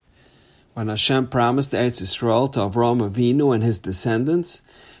When Hashem promised Eretz Yisrael to Avraham Avinu and his descendants,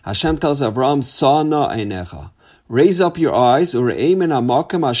 Hashem tells Avraham, Sa'na einecha, raise up your eyes, ure'ei min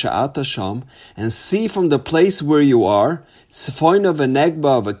hamakom asher ata sham, and see from the place where you are, tzfoina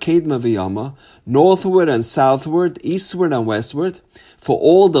v'negba v'kedma v'yama, northward and southward, eastward and westward, for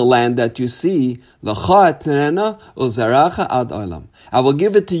all the land that you see, l'cha etnena u'zaracha ad olam. I will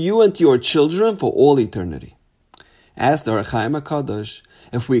give it to you and to your children for all eternity. As the Ohr HaChaim HaKadosh,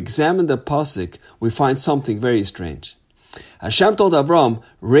 if we examine the pasuk, we find something very strange. Hashem told Avram,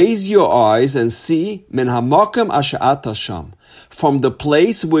 raise your eyes and see min hamakom asher ata sham, from the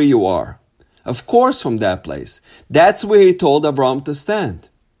place where you are. Of course, from that place. That's where he told Avram to stand.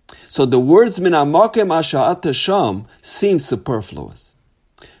 So the words min hamakom asher ata sham seem superfluous.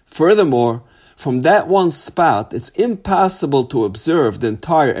 Furthermore, from that one spot, it's impossible to observe the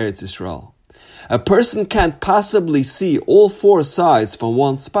entire Eretz Yisrael. A person can't possibly see all four sides from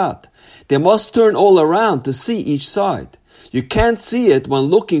one spot. They must turn all around to see each side. You can't see it when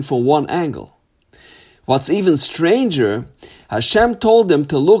looking from one angle. What's even stranger, Hashem told them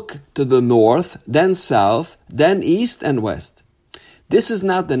to look to the north, then south, then east and west. This is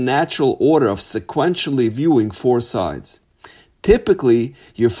not the natural order of sequentially viewing four sides. Typically,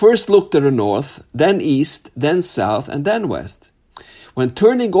 you first look to the north, then east, then south, and then west. When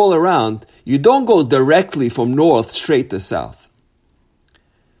turning all around, you don't go directly from north straight to south.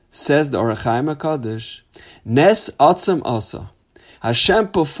 Says the Ohr HaChaim HaKadosh, Nes Atzam Asa. Hashem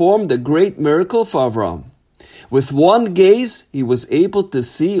performed a great miracle for Avram. With one gaze, he was able to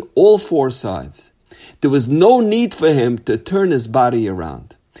see all four sides. There was no need for him to turn his body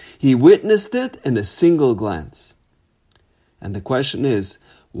around. He witnessed it in a single glance. And the question is,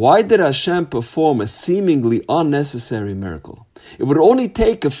 why did Hashem perform a seemingly unnecessary miracle? It would only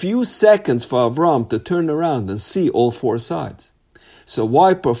take a few seconds for Avram to turn around and see all four sides. So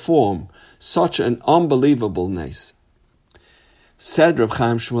why perform such an unbelievable nes? Said Reb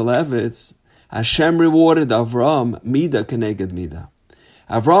Chaim Shmulevitz, Hashem rewarded Avram mida keneged mida.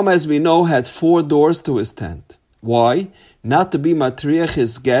 Avram, as we know, had 4 doors to his tent. Why? Not to be matriach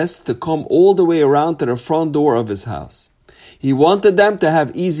his guests to come all the way around to the front door of his house. He wanted them to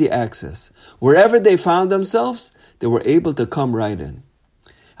have easy access. Wherever they found themselves, they were able to come right in.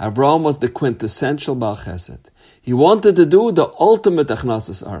 Avram was the quintessential Baal Chesed. He wanted to do the ultimate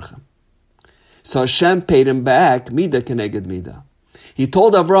achnasas archem. So Hashem paid him back, mida keneged mida. He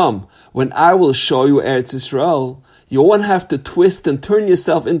told Avram, when I will show you Eretz Yisrael, you won't have to twist and turn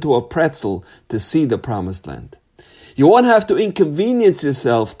yourself into a pretzel to see the promised land. You won't have to inconvenience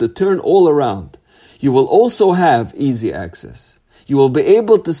yourself to turn all around. You will also have easy access. You will be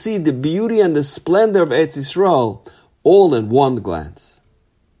able to see the beauty and the splendor of Eretz Yisrael all in one glance.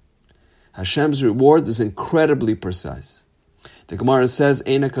 Hashem's reward is incredibly precise. The Gemara says,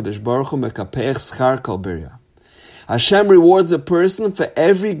 Ein HaKadosh Baruch Hu mekapeach schar kol birya. Hashem rewards a person for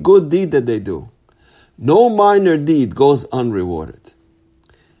every good deed that they do. No minor deed goes unrewarded.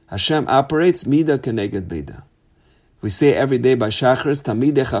 Hashem operates mida keneged mida. We say every day by Shachris,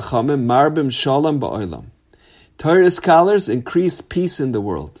 Tamidei Chachamim marbim shalom ba'olam. Torah scholars increase peace in the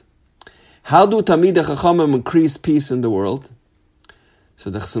world. How do Tamidei Chachamim increase peace in the world? So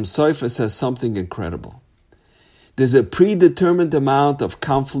the Chassam Sofer says something incredible. There's a predetermined amount of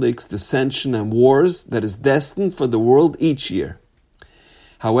conflicts, dissension, and wars that is destined for the world each year.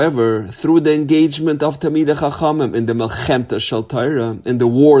 However, through the engagement of Tamidei Chachamim in the Melchemta Shel Torah, in the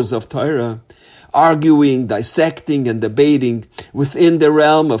wars of Torah, arguing, dissecting, and debating within the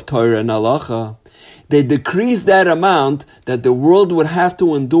realm of Torah and Halacha, they decreased that amount that the world would have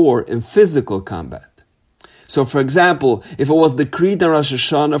to endure in physical combat. So, for example, if it was decreed on Rosh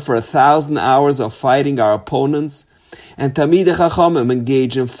Hashanah for 1,000 hours of fighting our opponents, and Tamidei Chachamim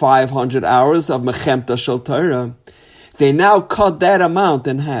engage in 500 hours of Mechemta Shel Torah, they now cut that amount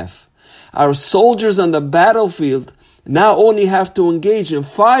in half. Our soldiers on the battlefield now only have to engage in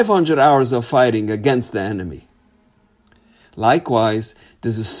 500 hours of fighting against the enemy. Likewise,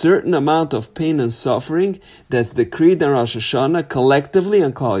 there's a certain amount of pain and suffering that's decreed in Rosh Hashanah collectively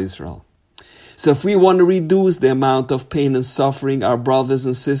in Klal Yisrael. So if we want to reduce the amount of pain and suffering our brothers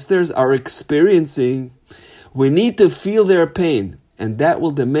and sisters are experiencing, we need to feel their pain, and that will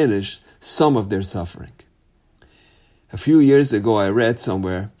diminish some of their suffering. A few years ago, I read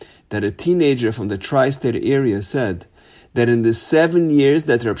somewhere that a teenager from the tri-state area said that in the 7 years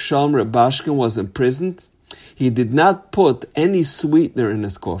that Reb Shalom Reb Bashkin was imprisoned, he did not put any sweetener in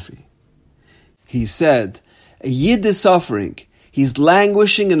his coffee. He said, a Yid is suffering. He's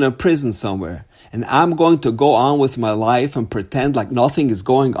languishing in a prison somewhere, and I'm going to go on with my life and pretend like nothing is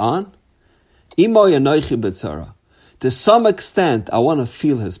going on? To some extent, I want to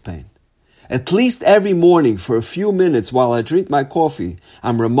feel his pain. At least every morning for a few minutes while I drink my coffee,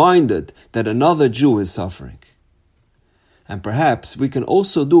 I'm reminded that another Jew is suffering. And perhaps we can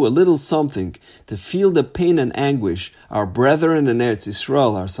also do a little something to feel the pain and anguish our brethren in Eretz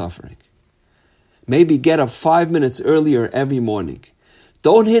Yisrael are suffering. Maybe get up 5 minutes earlier every morning.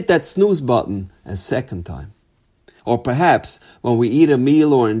 Don't hit that snooze button a second time. Or perhaps when we eat a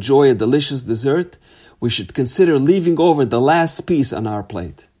meal or enjoy a delicious dessert, we should consider leaving over the last piece on our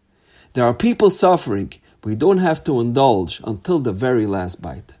plate. There are people suffering we don't have to indulge until the very last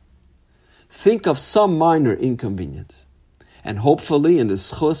bite. Think of some minor inconvenience. And hopefully in the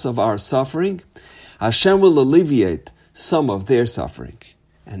schus of our suffering, Hashem will alleviate some of their suffering.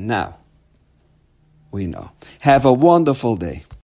 And now, we know. Have a wonderful day.